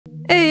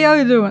Hey, how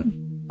you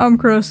doing? I'm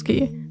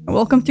Crowzski, and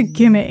welcome to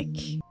Gimmick.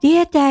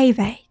 Dear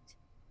David,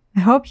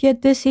 I hope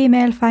this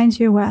email finds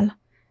you well.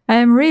 I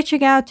am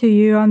reaching out to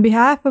you on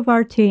behalf of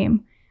our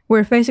team.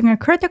 We're facing a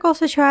critical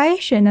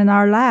situation in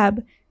our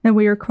lab, and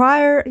we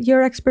require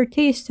your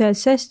expertise to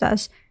assist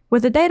us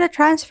with the data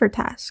transfer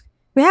task.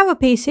 We have a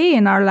PC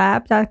in our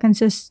lab that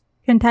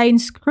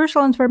contains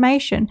crucial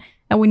information,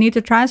 and we need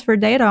to transfer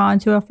data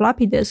onto a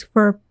floppy disk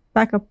for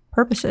backup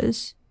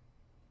purposes.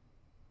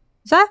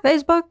 Is that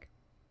Facebook?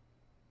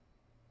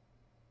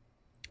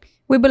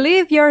 We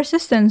believe your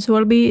assistance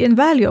will be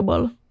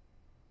invaluable.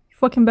 You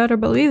fucking better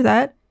believe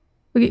that.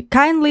 We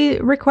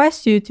kindly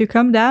request you to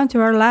come down to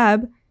our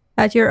lab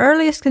at your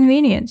earliest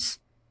convenience.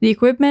 The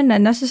equipment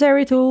and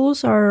necessary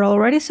tools are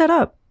already set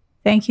up.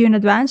 Thank you in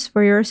advance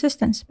for your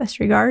assistance. Best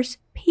regards,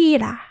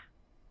 Peter.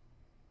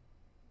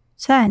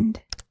 Send.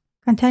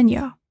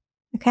 Continue.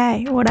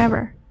 Okay,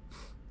 whatever.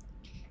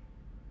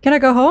 Can I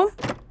go home?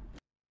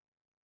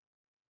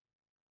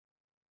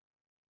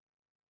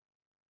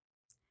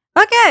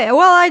 Okay,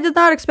 well, I did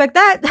not expect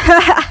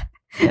that.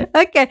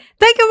 Okay,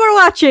 thank you for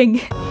watching.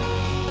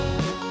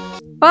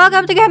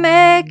 Welcome to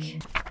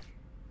Gimmick.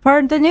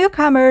 For the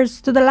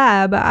newcomers to the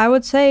lab, I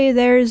would say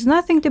there is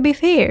nothing to be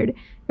feared.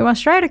 You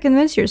must try to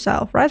convince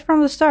yourself right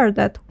from the start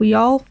that we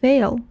all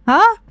fail.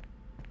 Huh?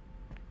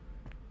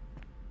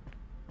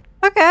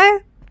 Okay.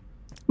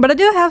 But I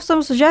do have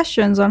some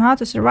suggestions on how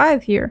to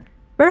survive here.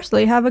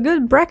 Firstly, have a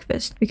good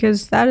breakfast,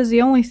 because that is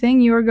the only thing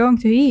you are going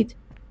to eat.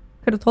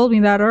 Could have told me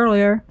that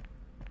earlier.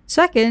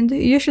 Second,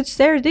 you should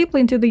stare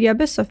deeply into the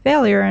abyss of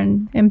failure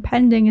and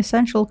impending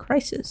essential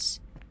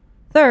crisis.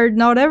 Third,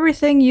 note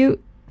everything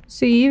you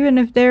see, even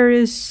if there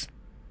is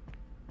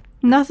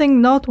nothing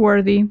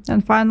noteworthy.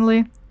 And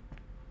finally,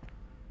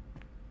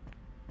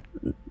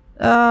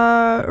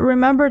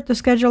 remember to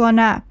schedule a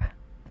nap.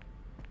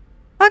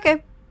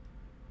 Okay.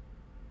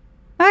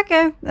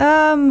 Okay,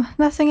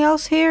 nothing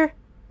else here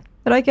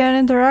that I can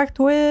interact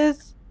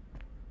with?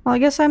 Well, I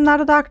guess I'm not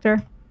a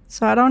doctor,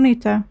 so I don't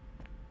need to.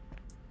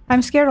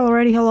 I'm scared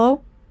already,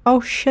 hello?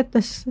 Oh shit,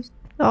 this is...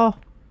 oh.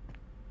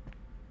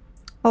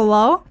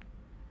 Hello?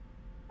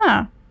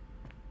 Huh.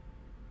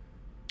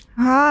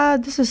 Ah,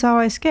 this is how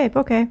I escape,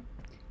 okay.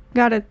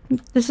 Got it.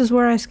 This is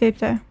where I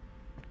escaped to.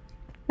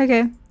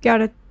 Okay,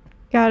 got it.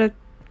 Got it.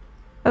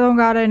 I don't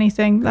got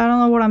anything. I don't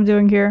know what I'm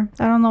doing here.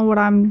 I don't know what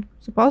I'm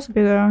supposed to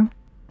be doing.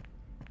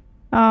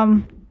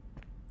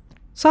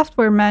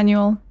 Software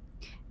manual.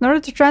 In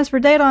order to transfer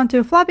data onto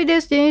a floppy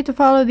disk, you need to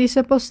follow these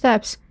simple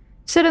steps.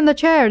 Sit in the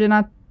chair, do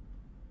not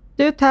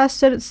do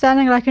tasks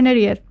standing like an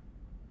idiot.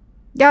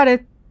 Got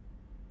it.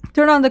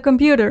 Turn on the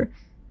computer.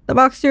 The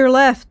box to your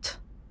left.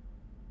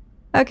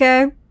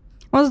 Okay.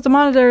 Once the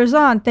monitor is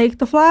on, take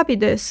the floppy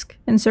disk.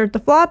 Insert the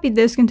floppy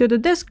disk into the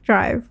disk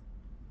drive.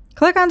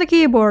 Click on the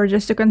keyboard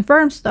just to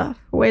confirm stuff.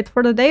 Wait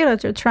for the data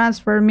to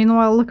transfer.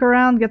 Meanwhile, look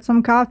around, get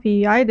some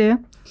coffee. I do.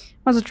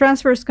 Once the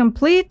transfer is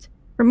complete,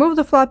 remove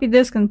the floppy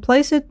disk and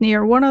place it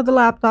near one of the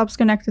laptops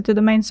connected to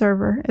the main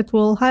server. It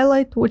will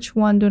highlight which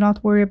one. Do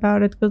not worry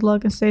about it. Good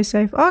luck and stay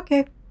safe.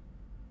 Okay.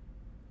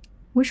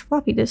 Which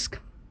floppy disk?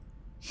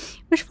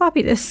 Which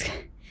floppy disk?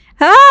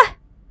 Huh?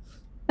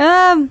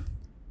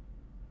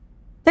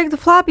 Take the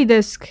floppy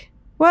disk.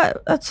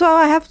 What? So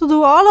I have to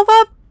do all of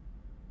them?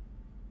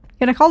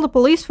 Can I call the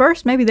police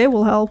first? Maybe they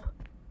will help.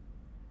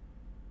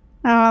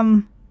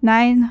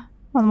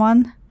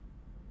 911.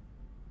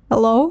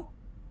 Hello?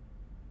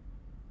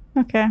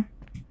 Okay.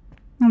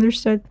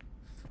 Understood.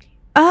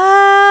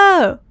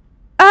 Oh!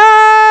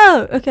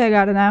 Oh! Okay, I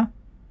got it now.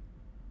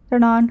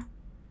 Turn on.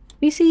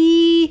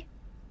 PC.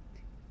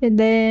 And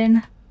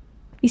then...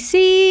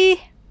 PC.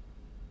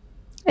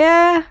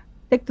 Yeah.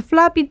 Take the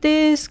floppy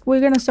disk.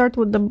 We're gonna start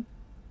with the...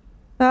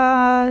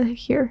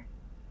 here.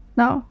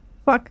 No.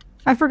 Fuck.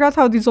 I forgot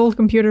how these old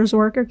computers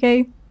work,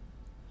 okay?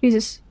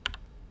 Jesus.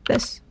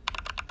 This.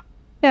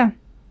 Yeah.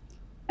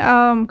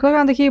 Click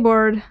on the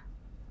keyboard.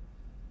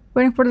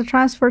 Waiting for the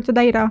transfer to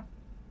data.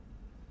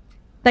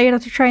 Data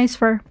to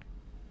transfer.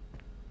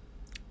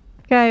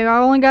 Okay, I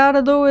only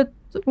gotta do it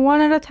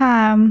one at a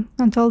time.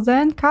 Until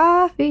then,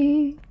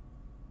 coffee.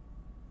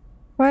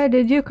 Why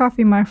did you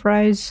copy my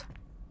fries?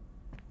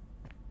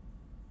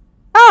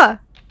 Ah!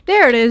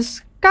 There it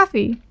is.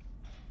 Coffee.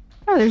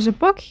 Oh, there's a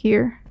book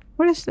here.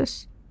 What is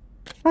this?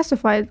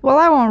 Classified. Well,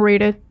 I won't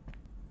read it.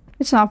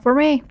 It's not for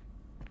me.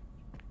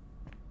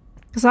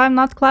 Because I'm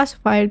not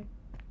classified.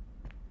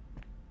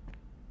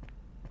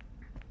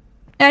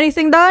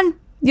 Anything done?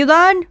 You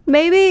done?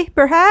 Maybe?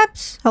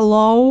 Perhaps?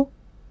 Hello?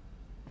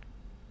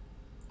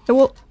 It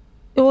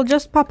will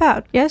just pop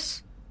out,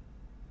 yes?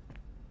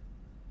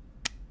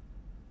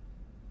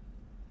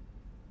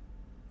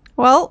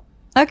 Well,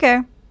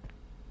 okay.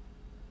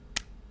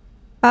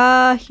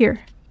 Here.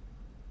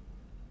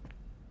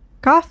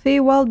 Coffee?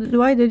 Well,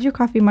 why did you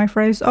copy my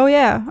phrase? Oh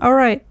yeah,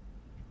 alright.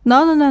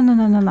 No. I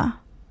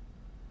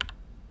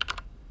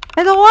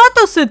don't want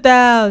to sit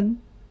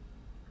down!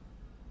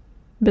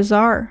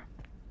 Bizarre.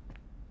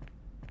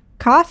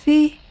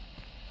 Coffee.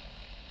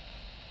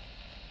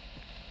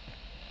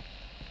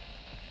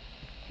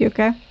 You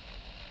okay?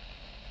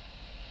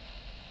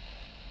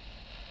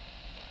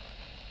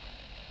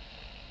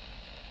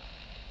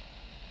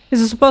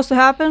 Is it supposed to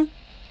happen?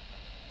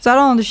 'Cause I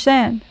don't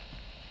understand.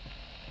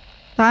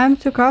 Time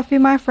to coffee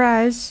my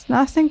fries.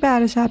 Nothing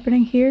bad is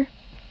happening here.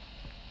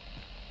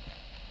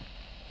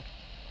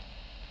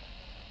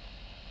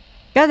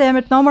 God damn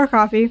it, no more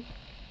coffee.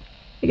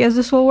 I guess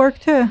this will work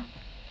too.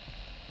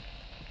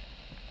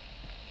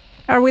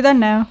 Are we done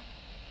now?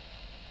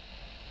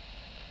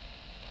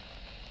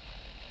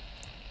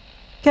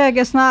 Okay, I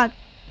guess not.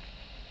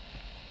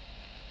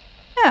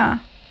 Yeah.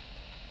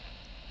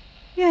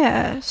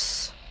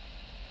 Yes.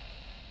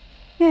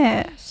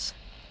 Yes.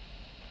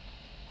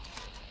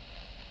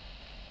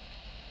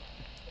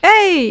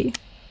 Hey!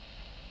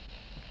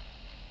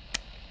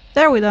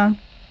 There we done.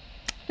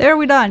 There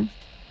we done.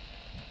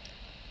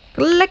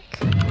 Click.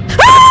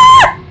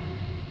 Ah!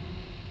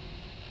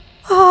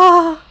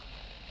 Oh,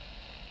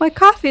 my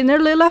coffee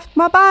nearly left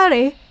my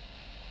body.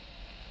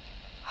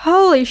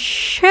 Holy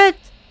shit.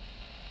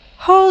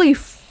 Holy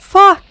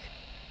fuck.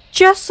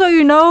 Just so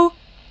you know,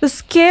 the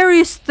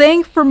scariest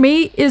thing for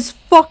me is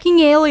fucking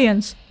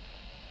aliens.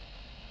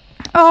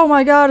 Oh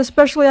my god,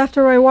 especially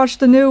after I watched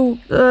the new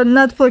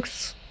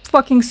Netflix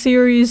fucking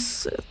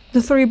series,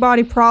 The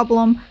Three-Body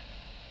Problem.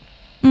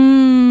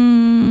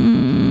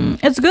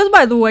 It's good,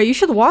 by the way. You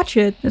should watch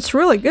it. It's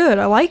really good.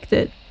 I liked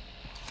it.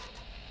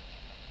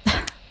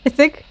 I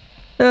think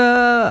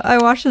I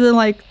watched it in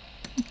like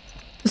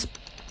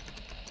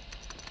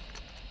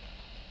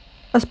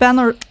a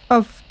span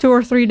of 2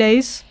 or 3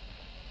 days.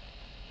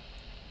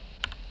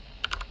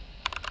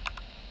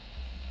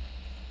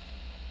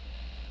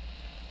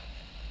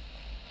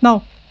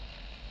 No.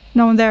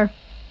 No one there.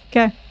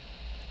 Okay.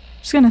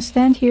 Just gonna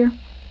stand here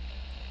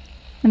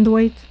and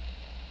wait.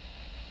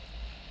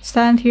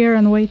 Stand here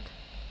and wait.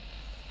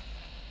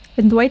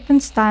 And wait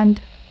and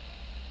stand.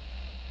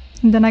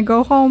 And then I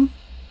go home.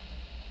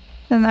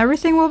 Then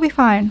everything will be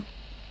fine.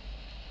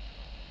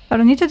 I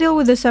don't need to deal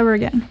with this ever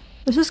again.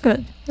 This is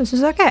good. This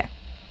is okay.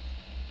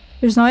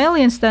 There's no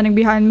alien standing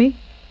behind me.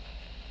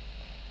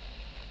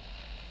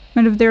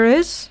 And if there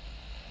is,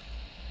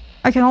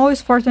 I can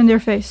always fart in their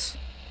face.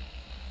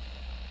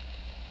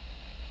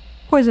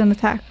 Poison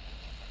attack.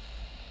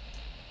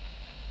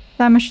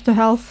 Damage to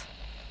health.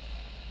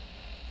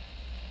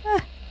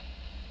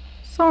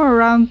 Somewhere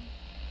around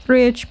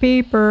 3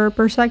 HP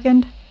per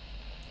second.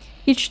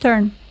 Each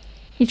turn.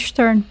 Each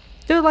turn.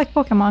 Do it like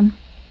Pokemon.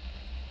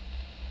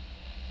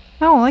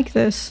 I don't like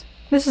this.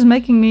 This is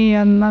making me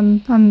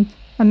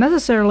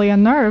unnecessarily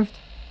unnerved.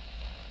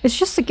 It's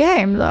just a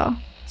game, though.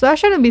 So I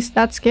shouldn't be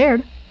that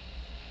scared.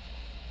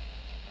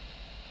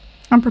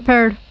 I'm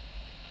prepared.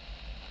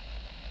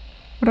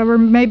 Whatever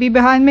may be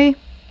behind me.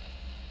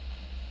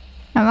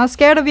 I'm not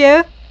scared of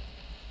you.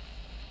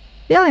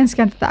 The aliens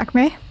can't attack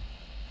me.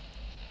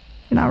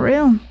 You're not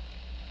real.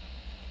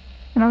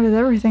 I noted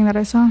everything that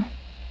I saw.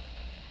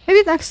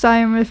 Maybe next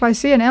time, if I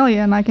see an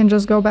alien, I can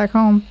just go back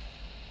home.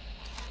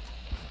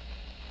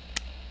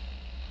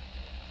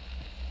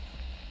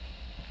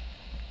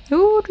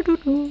 Ooh.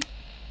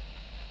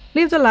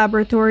 Leave the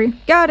laboratory.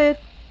 Got it.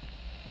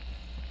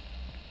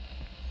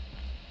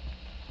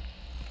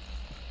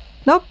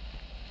 Nope.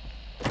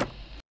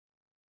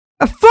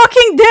 I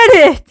fucking did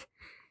it!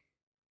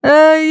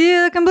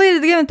 You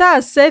completed the given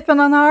task, safe and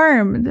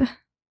unharmed.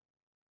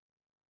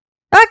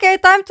 Okay,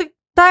 time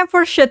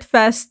for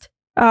shitfest.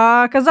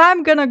 Cause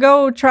I'm gonna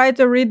go try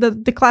to read the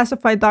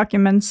declassified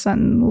documents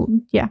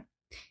and yeah.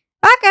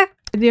 Okay.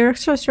 The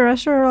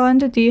extraterrestrial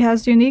entity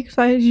has unique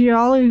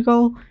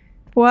physiological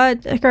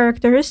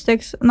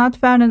characteristics not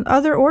found in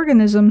other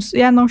organisms.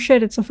 Yeah, no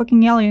shit, it's a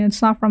fucking alien,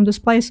 it's not from this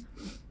place.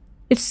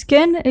 Its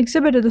skin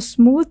exhibited a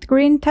smooth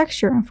green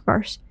texture, of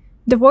course,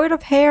 devoid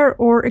of hair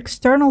or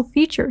external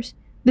features.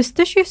 The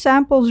tissue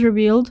samples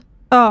revealed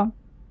a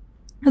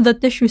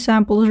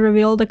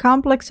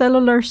complex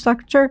cellular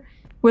structure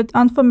with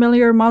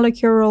unfamiliar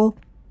molecular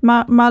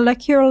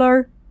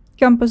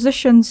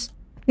compositions.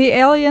 The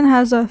alien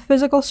has a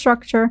physical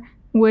structure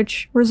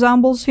which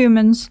resembles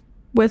humans,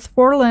 with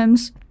 4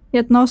 limbs,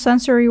 yet no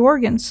sensory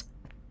organs.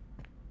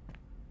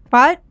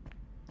 What?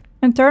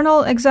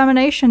 Internal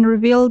examination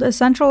revealed a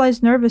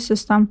centralized nervous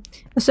system,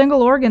 a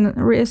single organ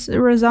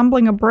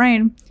resembling a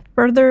brain.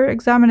 Further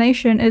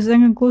examination is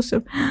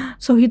inconclusive.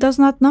 So he does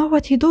not know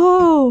what he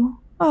do.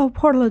 Oh,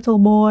 poor little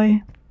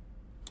boy.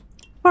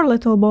 Poor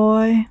little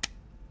boy.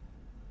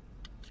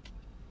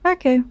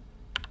 Okay.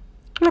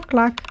 Look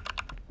like.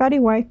 Patty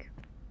Wike.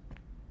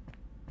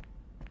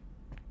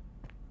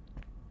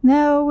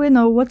 Now we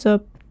know what's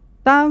up.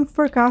 Time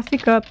for coffee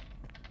cup.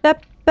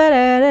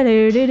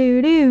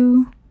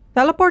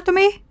 Teleport to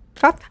me?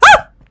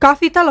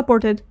 Coffee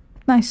teleported.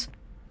 Nice.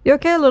 You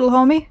okay, little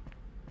homie?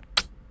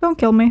 Don't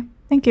kill me.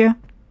 Thank you.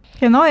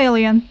 Okay, no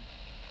alien.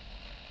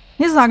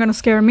 He's not gonna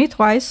scare me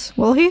twice,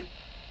 will he?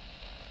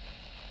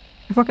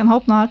 I fucking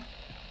hope not.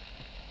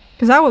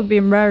 Because that would be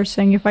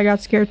embarrassing if I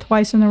got scared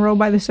twice in a row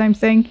by the same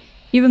thing.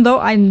 Even though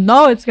I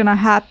know it's gonna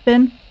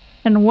happen.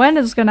 And when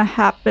it's gonna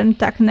happen,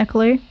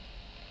 technically.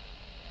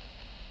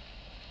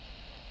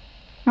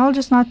 I'll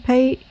just not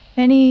pay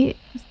any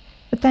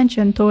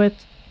attention to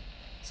it.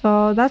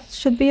 So that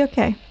should be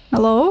okay.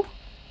 Hello?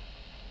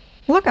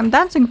 Look, I'm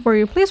dancing for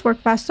you. Please work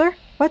faster.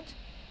 What?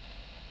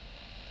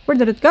 Where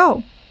did it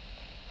go?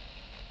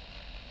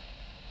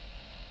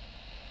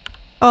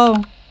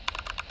 Oh.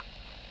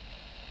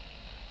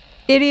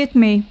 Idiot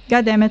me.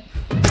 God damn it.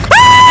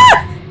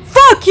 Ah!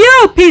 Fuck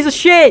you, piece of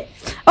shit!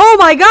 Oh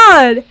my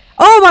god!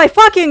 Oh my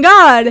fucking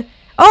god!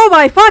 Oh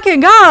my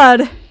fucking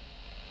god!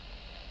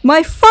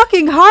 My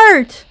fucking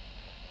heart!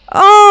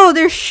 Oh,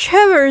 there's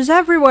shivers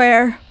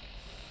everywhere.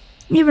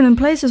 Even in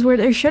places where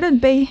there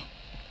shouldn't be.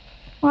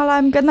 Well,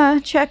 I'm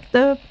gonna check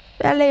the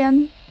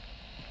alien.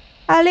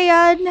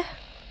 Alien!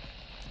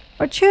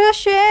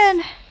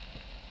 Patrician!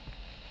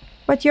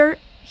 But you're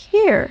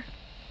here.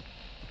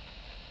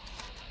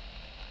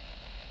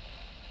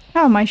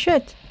 Oh, my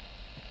shit.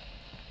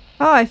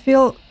 Oh, I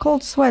feel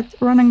cold sweat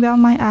running down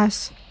my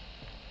ass.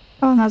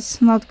 Oh,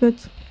 that's not good.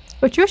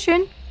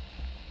 Patrician!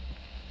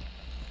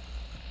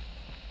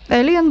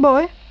 Alien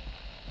boy.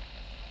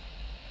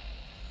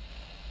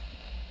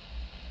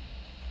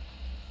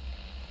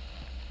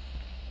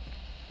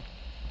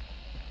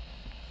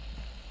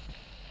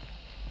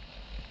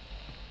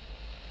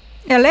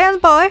 Alien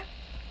boy.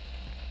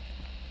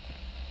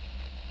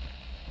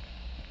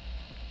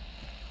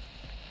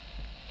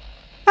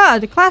 Ah,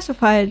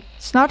 declassified.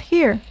 It's not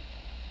here.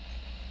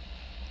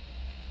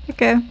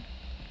 Okay.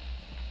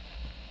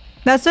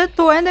 That's it?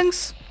 2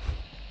 endings?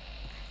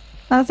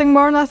 Nothing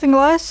more, nothing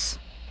less?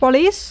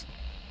 Police?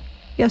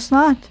 Guess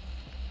not.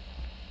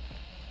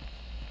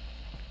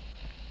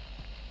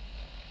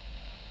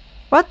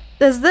 What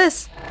is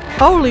this?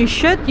 Holy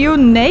shit, you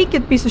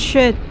naked piece of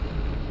shit.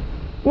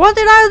 What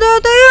did I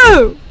do to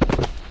you?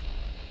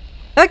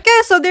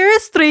 Okay, so there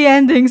is 3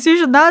 endings. You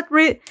should not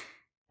read...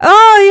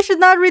 Oh, you should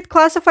not read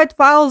classified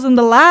files in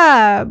the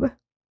lab.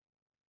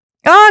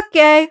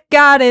 Okay,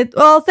 got it.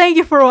 Well, thank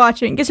you for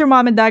watching. Kiss your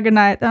mom and dad good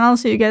night, and I'll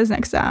see you guys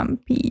next time.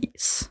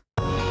 Peace.